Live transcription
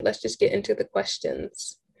Let's just get into the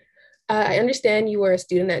questions. I understand you were a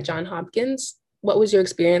student at Johns Hopkins. What was your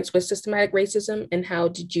experience with systematic racism and how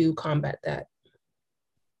did you combat that?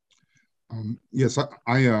 Yes,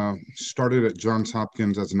 I started at Johns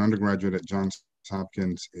Hopkins as an undergraduate at Johns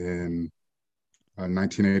Hopkins in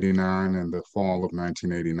 1989 and the fall of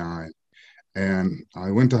 1989. And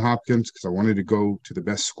I went to Hopkins because I wanted to go to the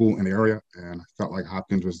best school in the area, and I felt like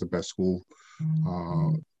Hopkins was the best school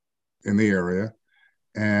uh, in the area.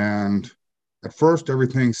 And at first,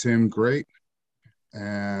 everything seemed great.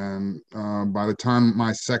 And by the time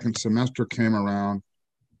my second semester came around,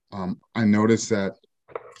 I noticed that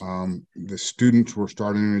the students were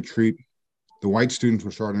starting to treat the white students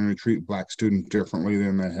were starting to treat black students differently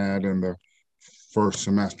than they had in the first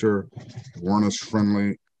semester, weren't as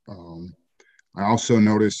friendly. Um, I also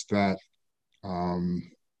noticed that um,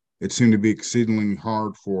 it seemed to be exceedingly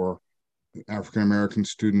hard for African American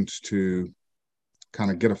students to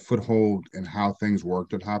kind of get a foothold in how things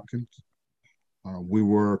worked at Hopkins. We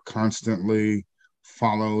were constantly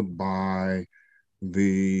followed by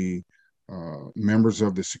the members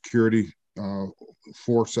of the security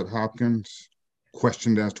force at Hopkins,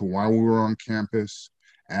 questioned as to why we were on campus,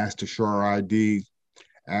 asked to show our ID,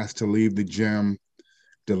 asked to leave the gym,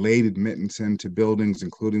 delayed admittance into buildings,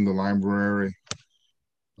 including the library.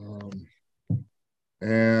 Um,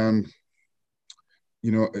 and,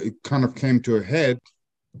 it kind of came to a head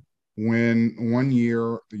when one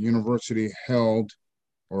year the university held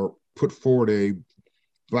or put forward a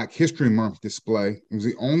Black History Month display. It was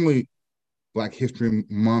the only Black History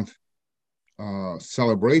Month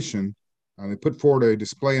celebration. They put forward a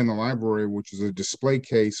display in the library, which is a display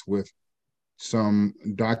case with some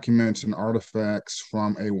documents and artifacts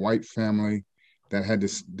from a white family that had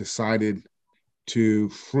decided to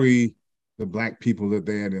free the Black people that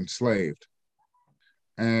they had enslaved.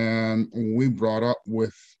 And we brought up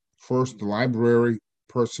with first the library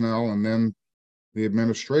personnel and then the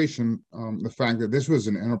administration the fact that this was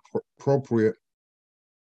an inappropriate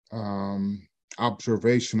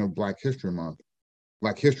observation of Black History Month.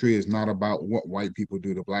 Black history is not about what white people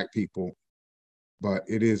do to Black people, but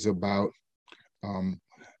it is about um,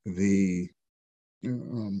 the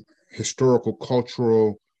historical,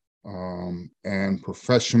 cultural, and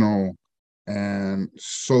professional and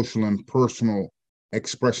social and personal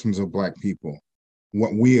expressions of Black people,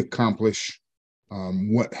 what we accomplish,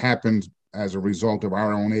 what happens as a result of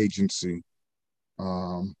our own agency.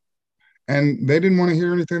 Um, and they didn't want to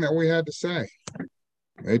hear anything that we had to say.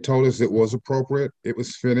 They told us it was appropriate, it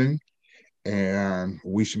was fitting, and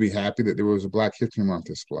we should be happy that there was a Black History Month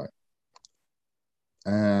display.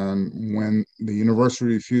 And when the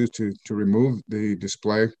university refused to remove the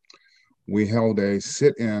display, we held a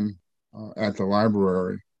sit-in at the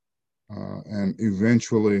library, and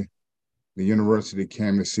eventually the university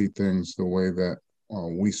came to see things the way that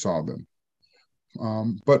we saw them.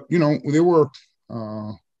 But, there were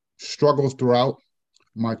struggles throughout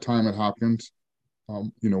my time at Hopkins.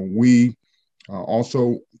 We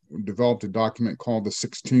also developed a document called the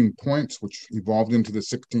 16 Points, which evolved into the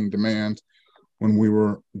 16 Demands when we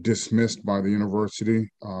were dismissed by the university,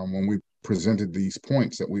 when we presented these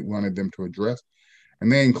points that we wanted them to address.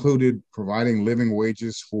 And they included providing living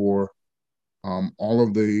wages for all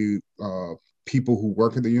of the people who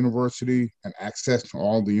work at the university and access to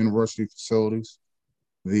all the university facilities,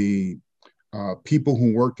 the people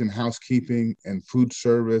who worked in housekeeping and food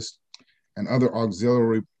service and other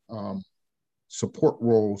auxiliary support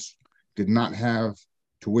roles did not have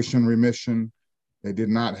tuition remission. They did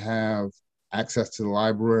not have access to the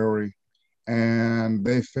library, and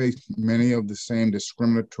they faced many of the same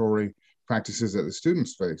discriminatory practices that the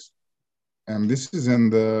students face. And this is in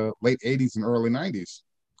the late 80s and early 90s.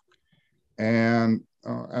 And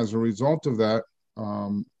as a result of that,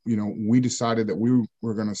 we decided that we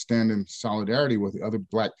were going to stand in solidarity with the other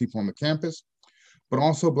Black people on the campus, but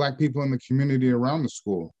also Black people in the community around the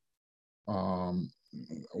school.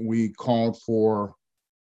 We called for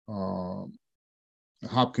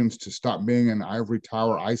Hopkins to stop being an ivory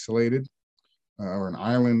tower isolated or an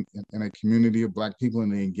island in a community of Black people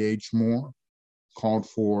and to engage more, called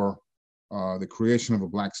for the creation of a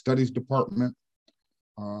Black Studies department.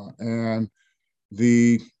 And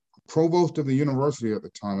the provost of the university at the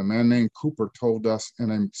time, a man named Cooper, told us in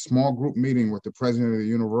a small group meeting with the president of the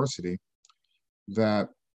university that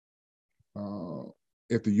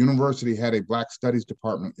if the university had a Black Studies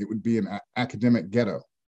department, it would be an academic ghetto.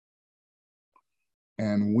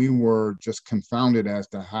 And we were just confounded as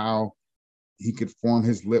to how he could form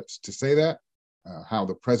his lips to say that, how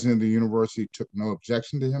the president of the university took no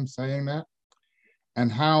objection to him saying that,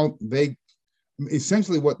 and how they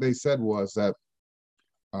essentially what they said was that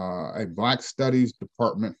a Black Studies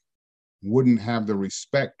department wouldn't have the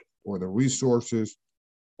respect or the resources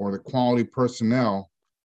or the quality personnel,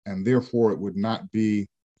 and therefore it would not be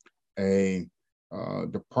a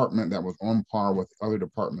department that was on par with other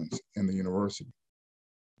departments in the university.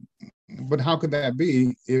 But how could that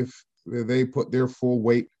be if they put their full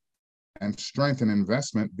weight and strength and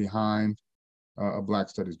investment behind a Black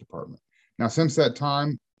Studies department? Now, since that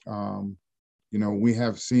time, we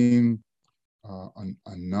have seen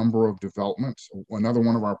a number of developments. Another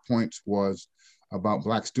one of our points was about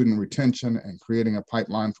Black student retention and creating a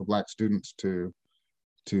pipeline for Black students to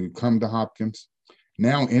come to Hopkins.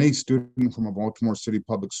 Now, any student from a Baltimore City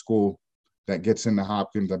public school that gets into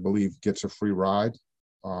Hopkins, I believe, gets a free ride,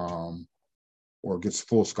 or gets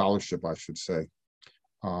full scholarship, I should say.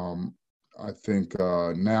 I think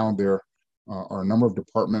now there are a number of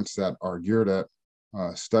departments that are geared at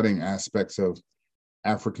studying aspects of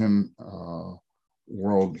African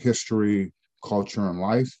world history, culture, and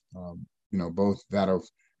life, both that of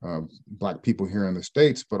Black people here in the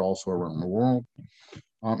States, but also around the world.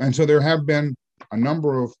 And so there have been a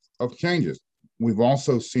number of changes. We've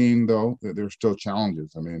also seen, though, that there's still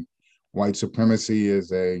challenges. I mean, white supremacy it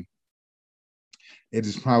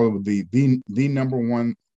is probably the number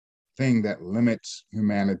one thing that limits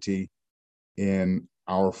humanity in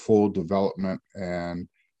our full development and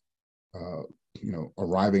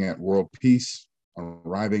arriving at world peace,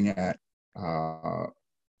 arriving at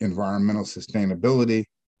environmental sustainability,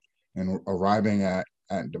 and arriving at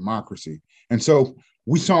democracy. And so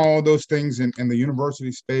we saw all those things in the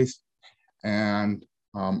university space, and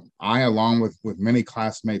I, along with many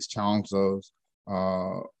classmates, challenged those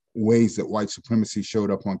ways that white supremacy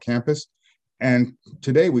showed up on campus. And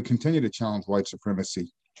today we continue to challenge white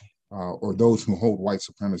supremacy, or those who hold white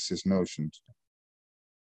supremacist notions.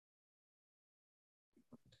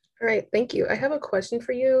 All right, thank you. I have a question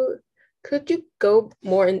for you. Could you go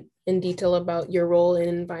more in detail about your role in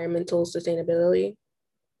environmental sustainability?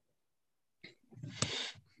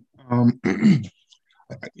 The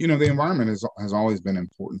environment has always been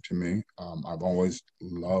important to me. I've always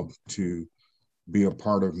loved to be a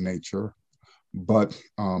part of nature. But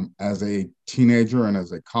as a teenager and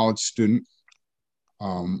as a college student,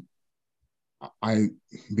 I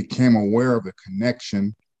became aware of the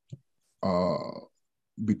connection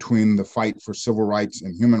between the fight for civil rights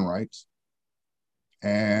and human rights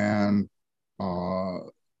and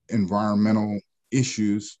environmental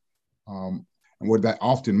issues. And what that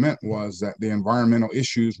often meant was that the environmental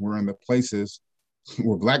issues were in the places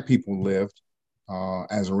where Black people lived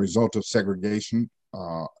as a result of segregation,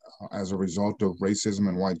 as a result of racism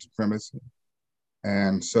and white supremacy.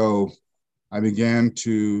 And so I began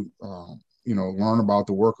to, learn about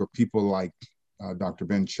the work of people like Dr.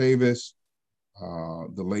 Ben Chavis,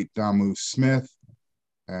 the late Damu Smith,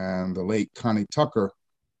 and the late Connie Tucker,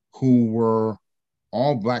 who were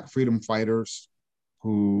all Black freedom fighters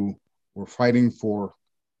who were fighting for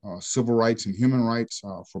civil rights and human rights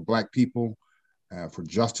for Black people, for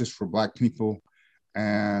justice for Black people,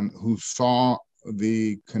 and who saw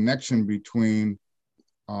the connection between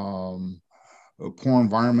poor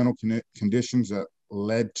environmental conditions that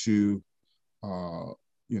led to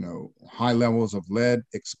high levels of lead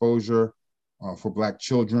exposure for Black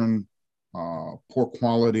children, poor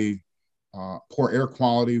air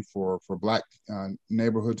quality for Black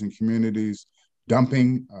neighborhoods and communities,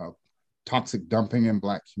 toxic dumping in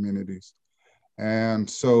Black communities. And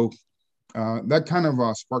so that kind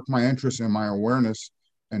of sparked my interest and my awareness,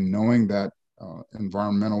 and knowing that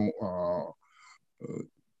environmental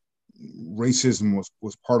racism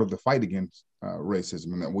was part of the fight against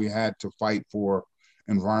racism, and that we had to fight for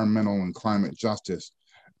environmental and climate justice.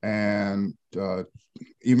 And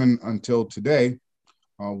even until today,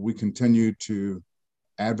 we continue to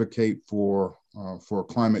advocate for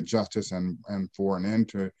climate justice and for an end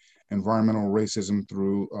to environmental racism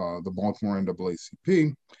through the Baltimore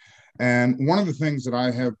NAACP. And one of the things that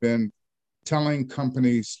I have been telling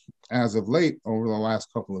companies as of late over the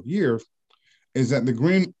last couple of years is that the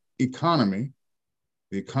green economy,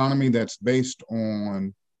 the economy that's based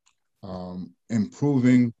on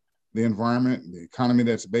improving the environment, the economy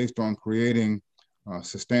that's based on creating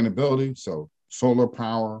sustainability, so solar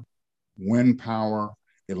power, wind power,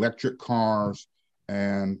 electric cars,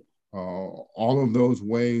 and all of those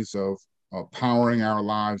ways of powering our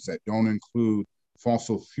lives that don't include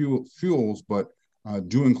fossil fuels, but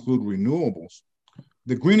do include renewables.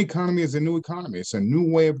 The green economy is a new economy. It's a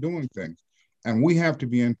new way of doing things. And we have to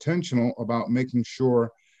be intentional about making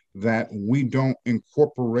sure that we don't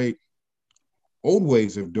incorporate old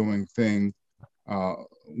ways of doing things.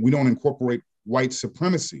 We don't incorporate white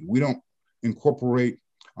supremacy. We don't incorporate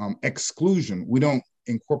exclusion. We don't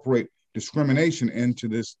incorporate discrimination into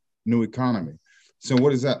this new economy. So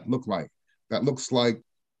what does that look like? That looks like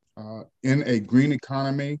in a green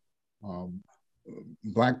economy, um,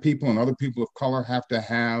 Black people and other people of color have to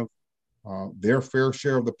have their fair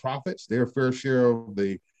share of the profits, their fair share of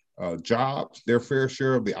the jobs, their fair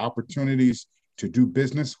share of the opportunities to do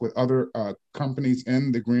business with other companies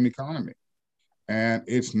in the green economy. And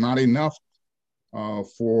it's not enough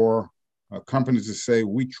for companies to say,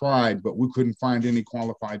 we tried, but we couldn't find any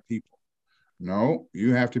qualified people. No,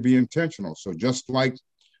 you have to be intentional. So just like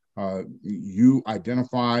you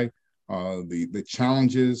identify the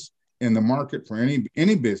challenges in the market for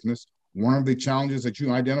any business, one of the challenges that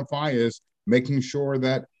you identify is making sure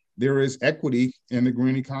that there is equity in the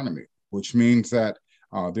green economy, which means that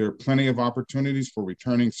there are plenty of opportunities for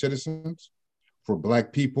returning citizens, for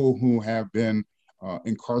Black people who have been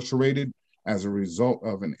incarcerated as a result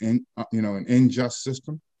of an unjust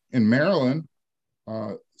system. In Maryland,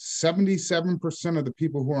 77% of the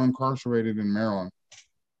people who are incarcerated in Maryland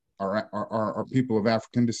are people of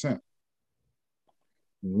African descent.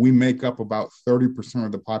 We make up about 30%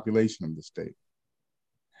 of the population of the state.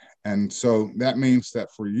 And so that means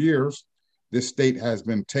that for years, this state has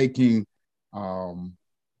been taking the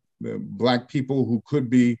Black people who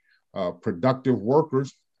could be productive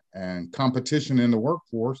workers and competition in the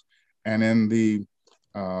workforce and in the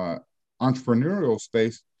entrepreneurial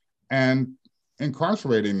space and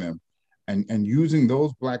incarcerating them and using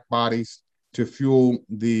those Black bodies to fuel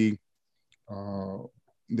the carceral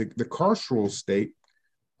state.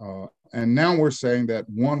 And now we're saying that,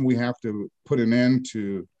 one, we have to put an end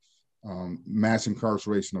to mass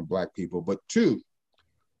incarceration of Black people, but two,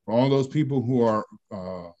 for all those people who are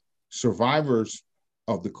survivors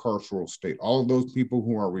of the carceral state, all of those people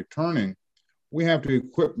who are returning, we have to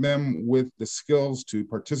equip them with the skills to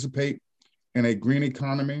participate in a green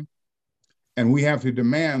economy. And we have to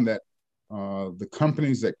demand that the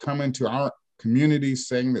companies that come into our communities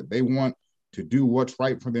saying that they want to do what's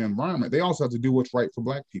right for the environment, they also have to do what's right for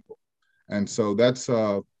Black people. And so that's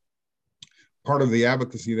part of the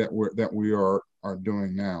advocacy that we are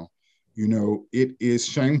doing now. You know, it is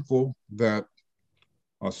shameful that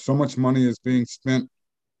so much money is being spent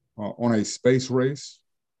on a space race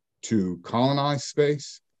to colonize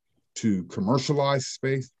space, to commercialize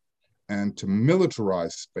space, and to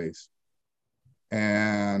militarize space.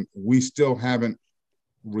 And we still haven't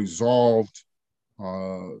resolved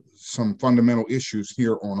some fundamental issues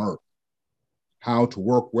here on Earth. How to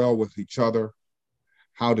work well with each other,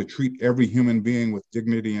 how to treat every human being with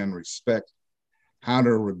dignity and respect, how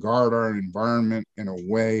to regard our environment in a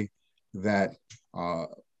way that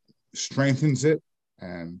strengthens it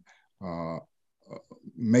and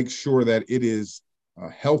makes sure that it is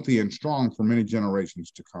healthy and strong for many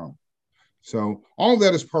generations to come. So all of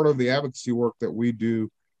that is part of the advocacy work that we do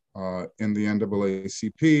in the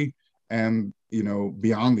NAACP and, you know,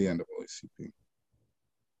 beyond the NAACP.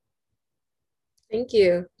 Thank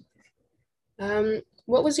you.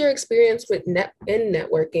 What was your experience with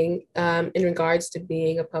networking in regards to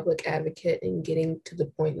being a public advocate and getting to the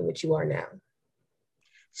point in which you are now?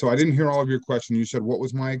 So I didn't hear all of your question. You said, what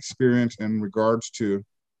was my experience in regards to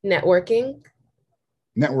networking?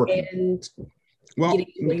 Networking. And well,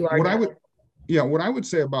 what I would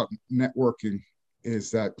say about networking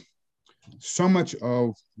is that so much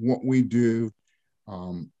of what we do,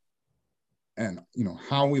 and you know,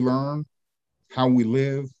 how we learn, how we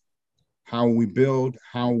live, how we build,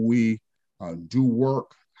 how we do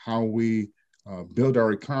work, how we build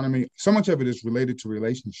our economy, so much of it is related to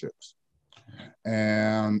relationships.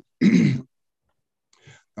 And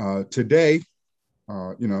today,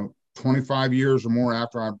 you know, 25 years or more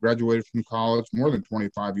after I graduated from college, more than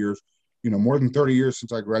 25 years, you know, more than 30 years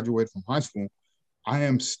since I graduated from high school, I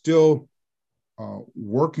am still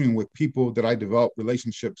working with people that I developed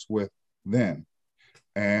relationships with then.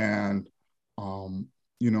 And,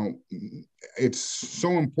 you know, it's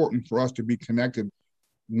so important for us to be connected.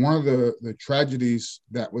 One of the tragedies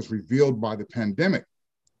that was revealed by the pandemic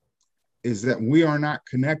is that we are not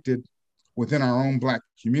connected within our own Black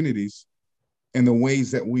communities in the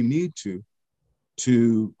ways that we need to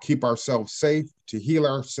keep ourselves safe, to heal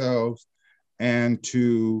ourselves, and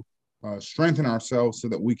to strengthen ourselves so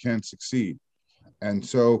that we can succeed. And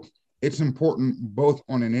so it's important both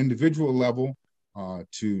on an individual level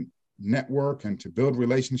to network and to build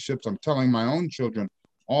relationships. I'm telling my own children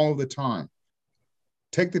all the time,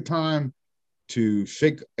 take the time to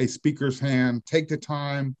shake a speaker's hand, take the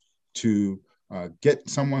time to get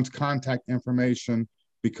someone's contact information,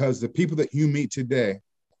 because the people that you meet today,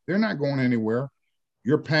 they're not going anywhere.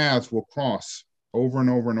 Your paths will cross over and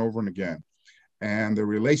over and over and again. And the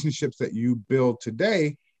relationships that you build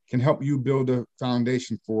today can help you build a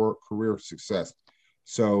foundation for career success.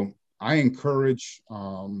 So I encourage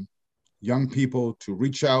young people to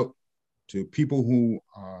reach out to people who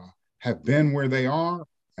have been where they are,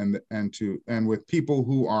 and with people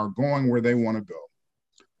who are going where they want to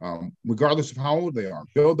go, regardless of how old they are.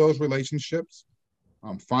 Build those relationships,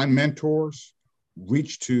 find mentors,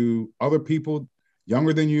 reach to other people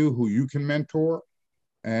younger than you who you can mentor,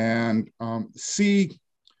 and see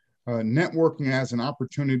networking as an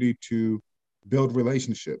opportunity to build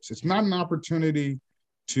relationships. It's not an opportunity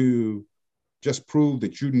to just prove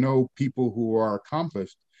that you know people who are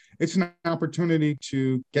accomplished. It's an opportunity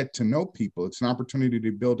to get to know people. It's an opportunity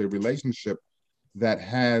to build a relationship that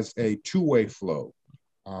has a two-way flow.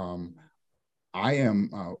 I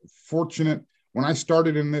am fortunate. When I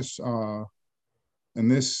started in this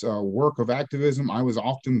work of activism, I was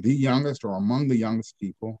often the youngest or among the youngest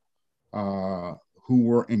people who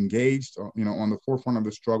were engaged, on the forefront of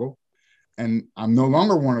the struggle. And I'm no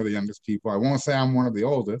longer one of the youngest people. I won't say I'm one of the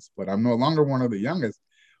oldest, but I'm no longer one of the youngest.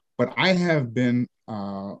 But I have been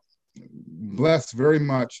blessed very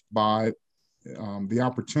much by the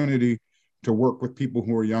opportunity to work with people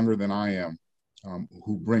who are younger than I am,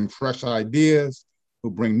 who bring fresh ideas, who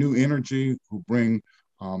bring new energy, who bring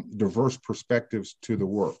diverse perspectives to the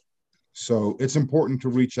work. So it's important to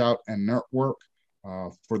reach out and network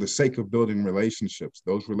for the sake of building relationships.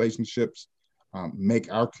 Those relationships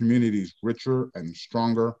make our communities richer and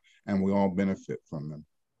stronger, and we all benefit from them.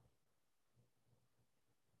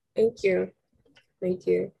 Thank you. Thank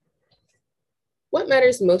you. What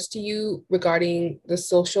matters most to you regarding the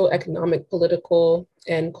social, economic, political,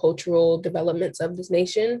 and cultural developments of this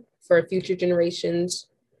nation for future generations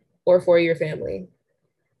or for your family?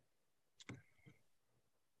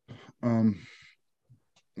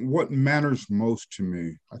 What matters most to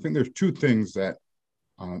me? I think there's two things that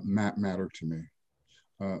matter to me.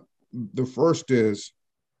 The first is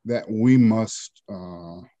that we must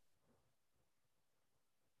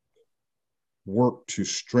work to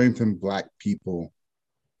strengthen Black people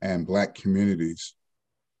and Black communities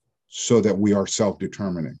so that we are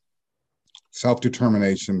self-determining.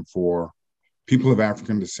 Self-determination for people of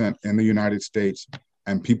African descent in the United States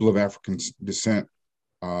and people of African descent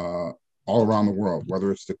all around the world,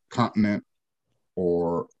 whether it's the continent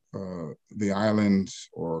or the islands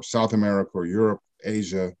or South America or Europe,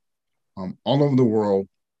 Asia, all over the world,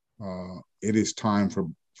 it is time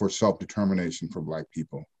for self-determination for Black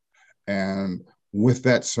people. And with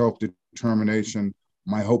that self-determination,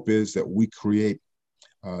 my hope is that we create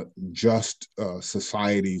just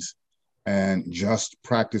societies and just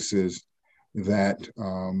practices that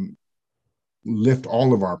lift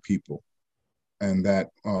all of our people, and that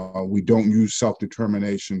we don't use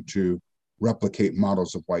self-determination to replicate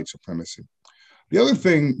models of white supremacy. The other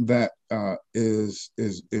thing that is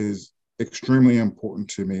extremely important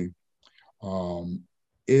to me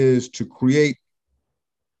is to create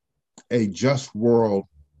a just world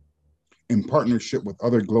in partnership with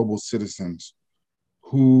other global citizens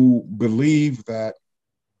who believe that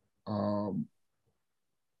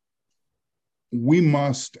we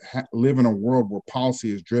must live in a world where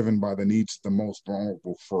policy is driven by the needs of the most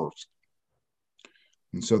vulnerable first.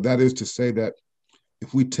 And so that is to say that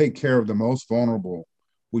if we take care of the most vulnerable,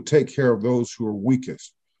 we take care of those who are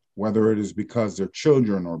weakest, whether it is because they're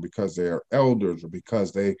children or because they are elders or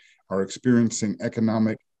because they are experiencing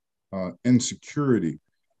economic insecurity.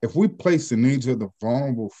 If we place the needs of the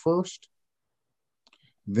vulnerable first,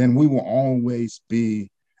 then we will always be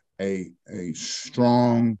a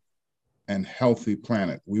strong and healthy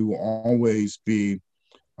planet. We will always be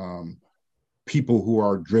people who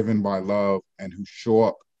are driven by love and who show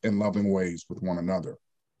up in loving ways with one another.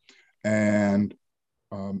 And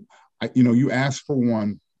you asked for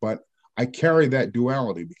one, but I carry that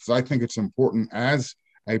duality because I think it's important as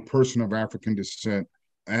a person of African descent,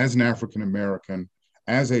 as an African American,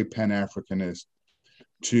 as a Pan-Africanist,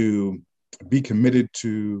 to be committed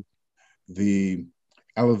to the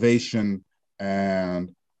elevation and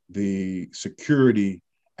the security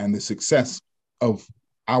and the success of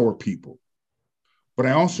our people. But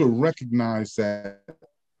I also recognize that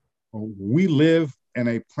we live in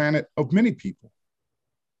a planet of many people,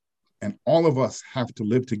 and all of us have to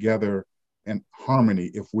live together in harmony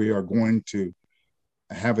if we are going to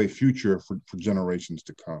have a future for generations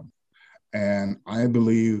to come. And I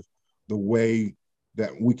believe the way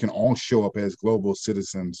that we can all show up as global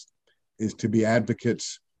citizens is to be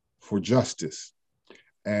advocates for justice.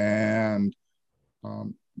 And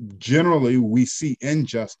generally, we see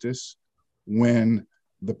injustice when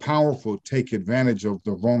the powerful take advantage of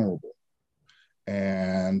the vulnerable.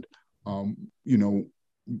 And you know,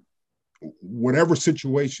 whatever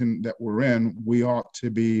situation that we're in, we ought to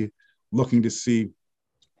be looking to see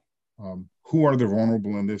who are the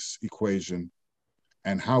vulnerable in this equation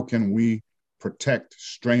and how can we protect,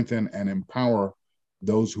 strengthen, and empower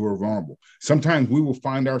those who are vulnerable. Sometimes we will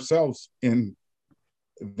find ourselves in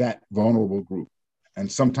that vulnerable group,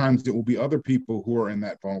 and sometimes it will be other people who are in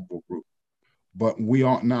that vulnerable group. But we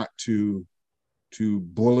ought not to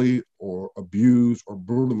bully or abuse or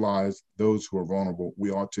brutalize those who are vulnerable.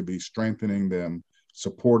 We ought to be strengthening them,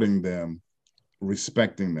 supporting them,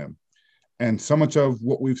 respecting them. And so much of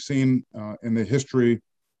what we've seen in the history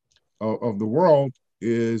of the world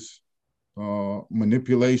is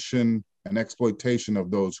manipulation and exploitation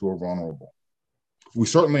of those who are vulnerable. We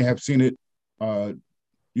certainly have seen it,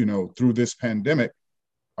 through this pandemic,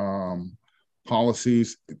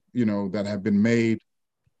 policies, that have been made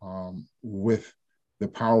with the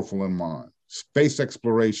powerful in mind. Space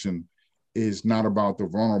exploration is not about the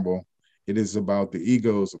vulnerable. It is about the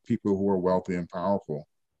egos of people who are wealthy and powerful.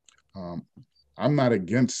 I'm not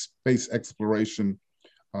against space exploration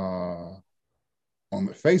on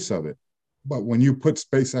the face of it, but when you put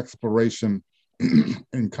space exploration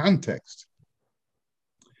in context,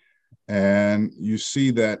 and you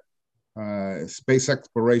see that space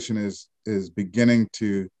exploration is beginning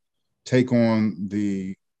to take on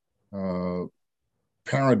the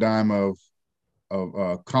paradigm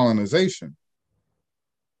of colonization,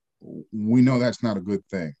 we know that's not a good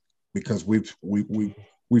thing, because we've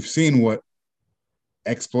seen what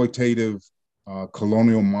exploitative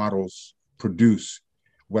colonial models produce,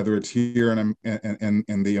 whether it's here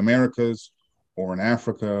in the Americas or in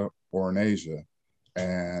Africa or in Asia.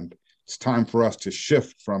 And it's time for us to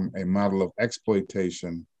shift from a model of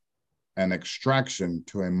exploitation and extraction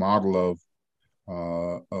to a model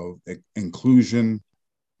of inclusion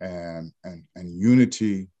and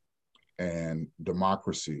unity and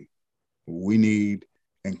democracy. We need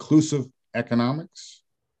inclusive economics.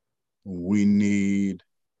 We need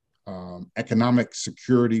economic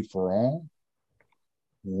security for all.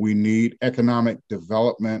 We need economic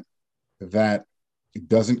development that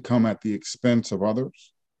doesn't come at the expense of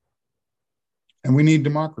others. And we need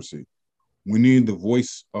democracy. We need the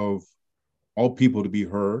voice of all people to be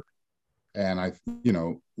heard. And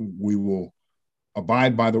we will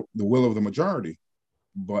abide by the will of the majority,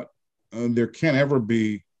 but there can't ever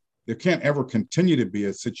continue to be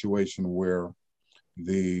a situation where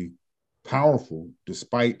the powerful,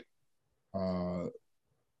 despite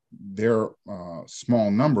their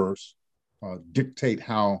small numbers, dictate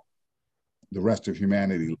how the rest of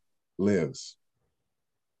humanity lives.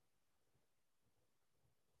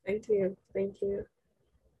 Thank you. Thank you.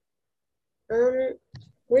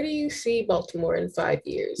 Where do you see Baltimore in 5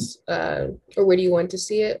 years? Or where do you want to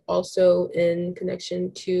see it? Also in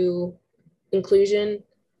connection to inclusion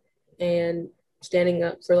and standing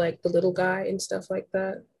up for like the little guy and stuff like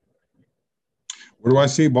that. Where do I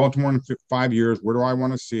see Baltimore in 5 years? Where do I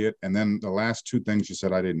want to see it? And then the last two things you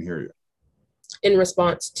said, I didn't hear you. In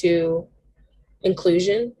response to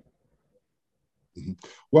inclusion? Mm-hmm.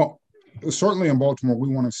 Well, certainly in Baltimore, we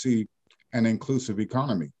want to see an inclusive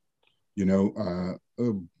economy.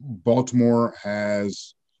 Baltimore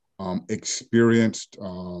has experienced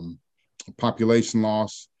population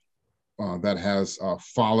loss that has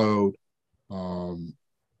followed, an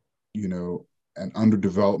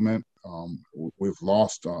underdevelopment. We've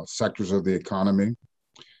lost sectors of the economy.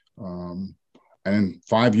 And in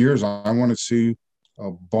 5 years, I want to see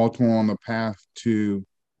Baltimore on the path to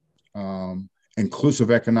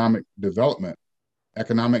inclusive economic development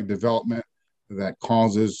that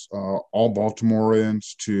causes all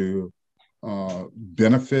Baltimoreans to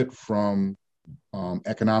benefit from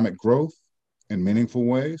economic growth in meaningful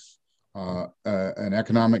ways, an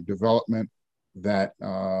economic development that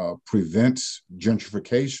prevents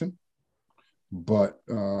gentrification, but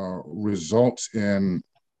results in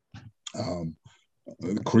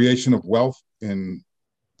the creation of wealth in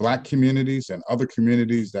Black communities and other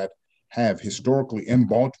communities that have historically in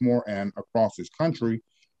Baltimore and across this country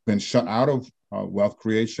been shut out of wealth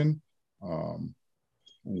creation.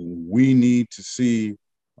 We need to see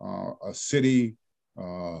a city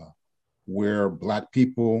where Black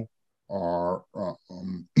people are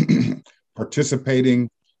participating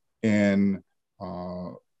in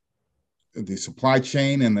the supply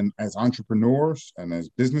chain and then as entrepreneurs and as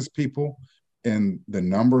business people in the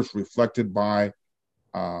numbers reflected by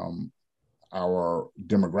our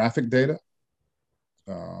demographic data.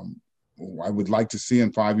 I would like to see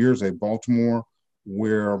in 5 years a Baltimore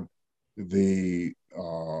where the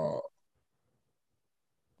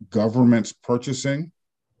government's purchasing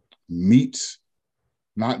meets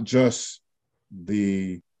not just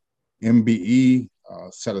the MBE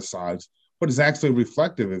set asides, but it's actually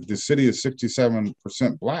reflective. If the city is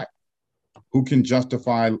 67% Black, who can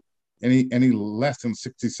justify any less than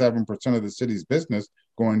 67% of the city's business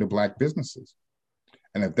going to Black businesses?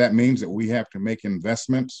 And if that means that we have to make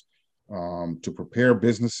investments to prepare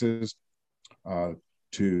businesses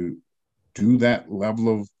to do that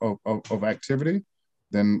level of activity,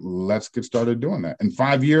 then let's get started doing that. In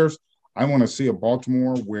 5 years, I want to see a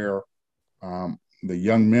Baltimore where the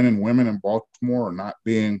young men and women in Baltimore are not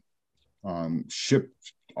being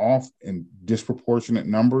shipped off in disproportionate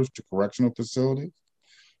numbers to correctional facilities.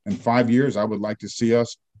 In 5 years, I would like to see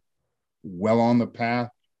us well on the path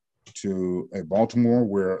to a Baltimore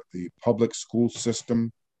where the public school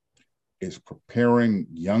system is preparing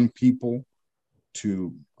young people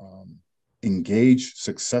to engage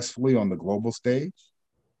successfully on the global stage.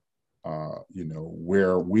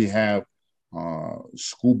 Where we have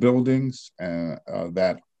school buildings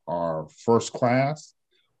that are first class.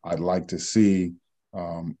 I'd like to see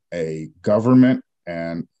a government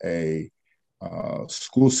and a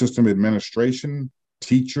school system administration,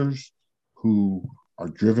 teachers who are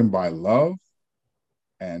driven by love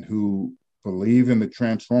and who believe in the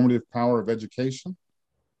transformative power of education.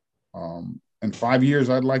 In 5 years,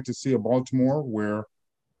 I'd like to see a Baltimore where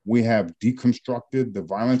we have deconstructed the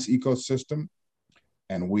violence ecosystem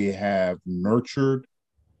and we have nurtured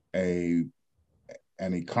an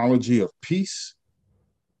ecology of peace,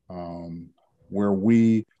 where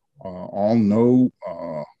we all know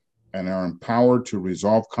and are empowered to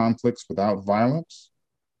resolve conflicts without violence,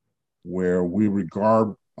 where we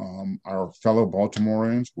regard our fellow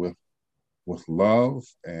Baltimoreans with love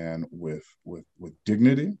and with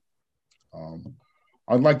dignity.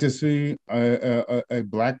 I'd like to see a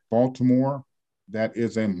Black Baltimore that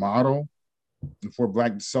is a model for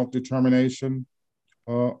Black self-determination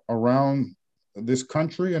around this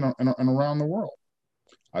country and around the world.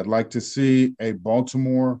 I'd like to see a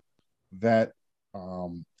Baltimore that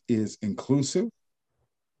is inclusive,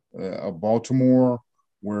 a Baltimore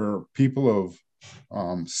where people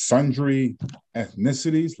of sundry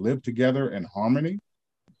ethnicities live together in harmony.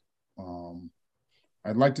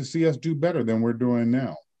 I'd like to see us do better than we're doing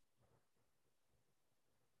now.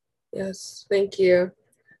 Yes, thank you.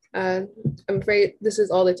 I'm afraid this is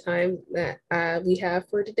all the time that we have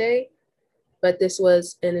for today, but this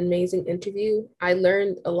was an amazing interview. I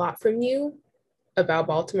learned a lot from you about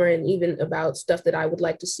Baltimore and even about stuff that I would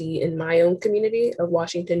like to see in my own community of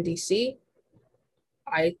Washington, D.C.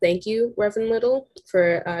 I thank you, Reverend Little,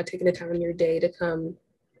 for taking the time in your day to come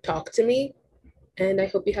talk to me, and I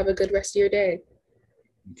hope you have a good rest of your day.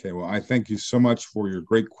 Okay, well, I thank you so much for your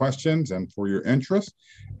great questions and for your interest.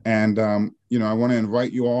 And, I want to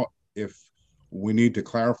invite you all, if we need to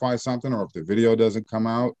clarify something or if the video doesn't come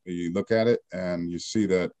out, you look at it and you see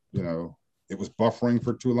that, it was buffering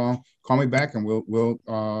for too long, call me back and we'll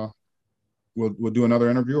do another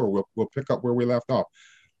interview, or we'll pick up where we left off.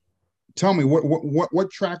 Tell me,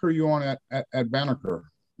 what track are you on at Banneker?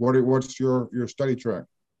 What's your study track?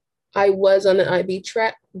 I was on the IB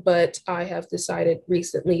track, but I have decided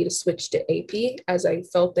recently to switch to AP as I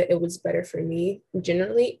felt that it was better for me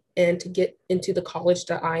generally and to get into the college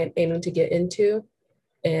that I am aiming to get into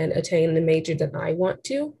and attain the major that I want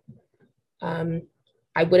to.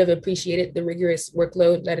 I would have appreciated the rigorous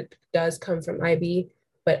workload that it does come from IB,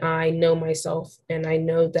 but I know myself and I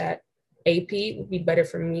know that AP would be better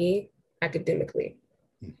for me academically.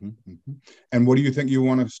 Mm-hmm, mm-hmm. And what do you think you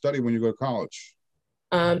want to study when you go to college?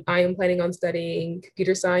 I am planning on studying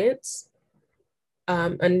computer science.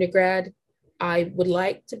 Undergrad, I would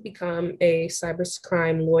like to become a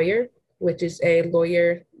cybercrime lawyer, which is a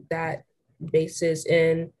lawyer that bases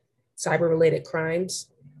in cyber-related crimes.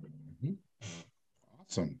 Mm-hmm.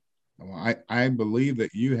 Awesome. Well, I believe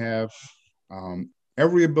that you have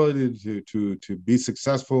every ability to be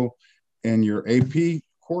successful in your AP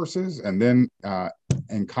courses and then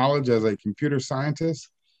in college as a computer scientist.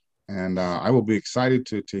 And I will be excited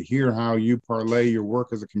to hear how you parlay your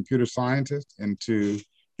work as a computer scientist into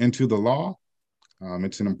the law.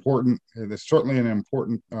 It's certainly an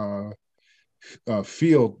important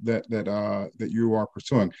field that you are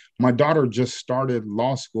pursuing. My daughter just started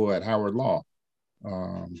law school at Howard Law.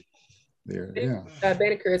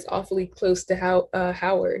 Banneker is awfully close to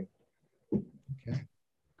Howard. Okay,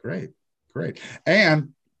 great.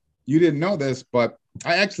 And you didn't know this, but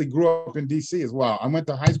I actually grew up in DC as well. I went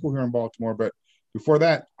to high school here in Baltimore, but before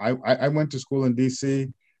that, I went to school in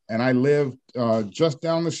DC, and I lived just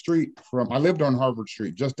down the street I lived on Harvard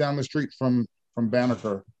Street, just down the street from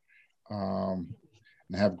Banneker, and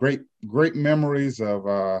have great memories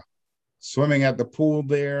of swimming at the pool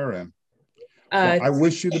there. And well, I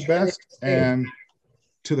wish you the best. And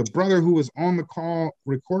to the brother who was on the call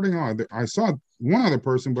recording, I saw one other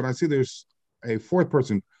person, but I see there's a fourth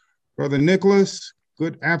person. Brother Nicholas,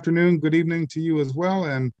 good afternoon, good evening to you as well.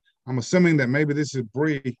 And I'm assuming that maybe this is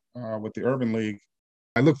Bree with the Urban League.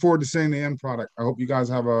 I look forward to seeing the end product. I hope you guys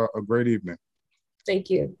have a great evening. Thank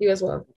you. You as well.